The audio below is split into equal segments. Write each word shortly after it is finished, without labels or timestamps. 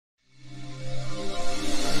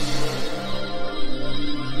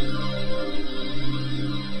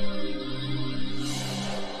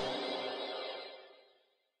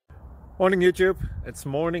Morning YouTube, it's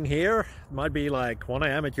morning here. It might be like 1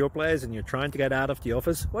 a.m. at your place and you're trying to get out of the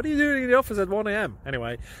office. What are you doing in the office at 1 a.m?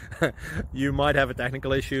 Anyway, you might have a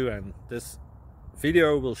technical issue and this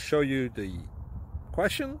video will show you the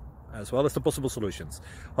question as well as the possible solutions.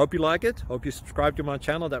 Hope you like it, hope you subscribe to my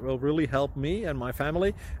channel. That will really help me and my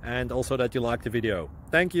family, and also that you like the video.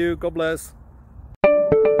 Thank you, God bless.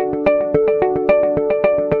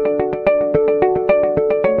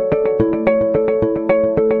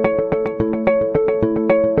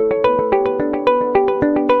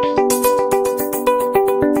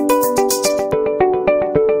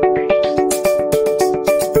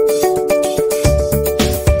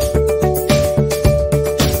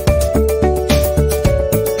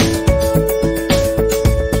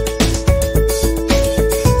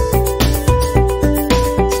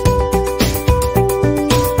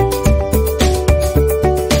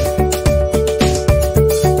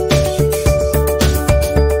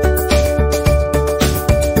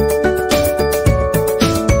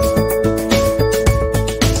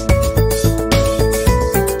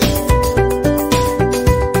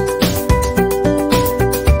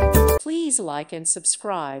 Please like and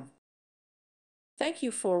subscribe. Thank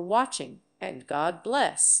you for watching, and God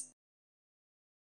bless.